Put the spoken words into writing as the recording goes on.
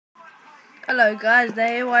Hello guys, the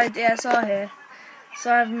AYDSR here.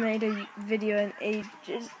 So I haven't made a video in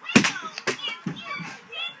ages.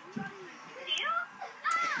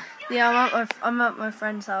 Yeah, I'm at my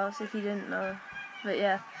friend's house if you didn't know. But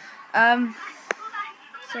yeah.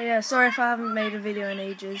 So yeah, sorry if I haven't made a video in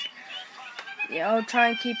ages. Yeah, I'll try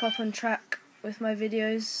and keep up on track with my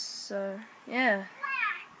videos. So yeah.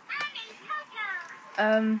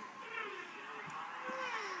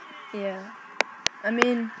 Yeah. I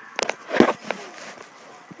mean,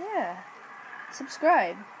 yeah.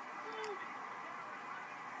 Subscribe.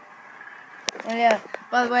 And yeah,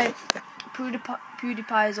 by the way,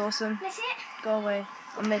 PewDiePie is awesome. That's it. Go away.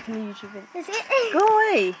 I'm making a YouTube video. That's it. Go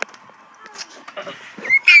away.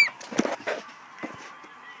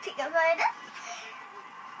 Take a photo.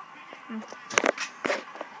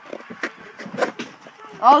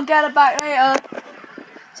 I'll get it back later.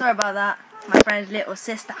 Sorry about that. My friend's little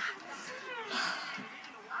sister.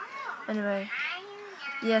 Anyway.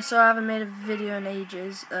 Yeah, so I haven't made a video in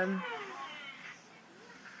ages.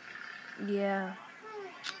 Yeah.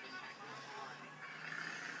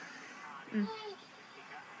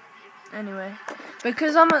 Anyway.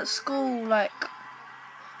 Because I'm at school,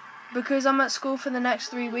 for the next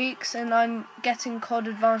 3 weeks and I'm getting COD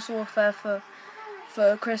Advanced Warfare for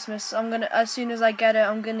Christmas. As soon as I get it,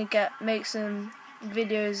 I'm gonna make some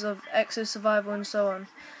videos of Exo Survival and so on.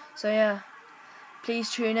 So yeah,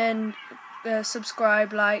 please tune in,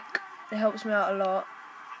 subscribe, like, it helps me out a lot.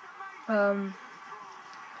 So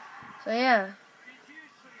yeah,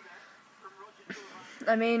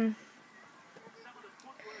 I mean,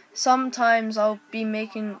 sometimes I'll be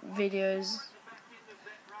making videos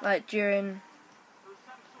like during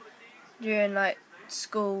like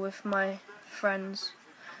school with my friends.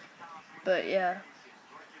 But yeah,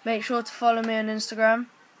 make sure to follow me on Instagram.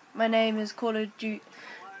 My name is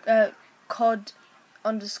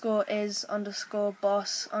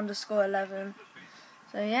COD_is_boss_11.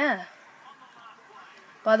 So yeah.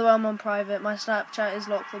 By the way, I'm on private. My Snapchat is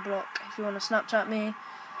Lock the Block. If you want to Snapchat me,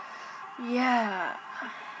 yeah.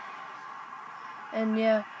 And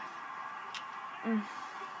yeah,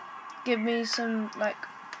 give me some, like,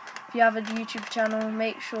 if you have a YouTube channel,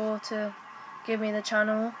 make sure to give me the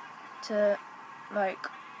channel to, like,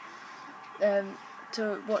 to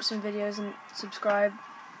watch some videos and subscribe.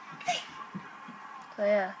 So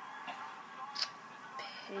yeah,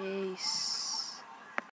 peace.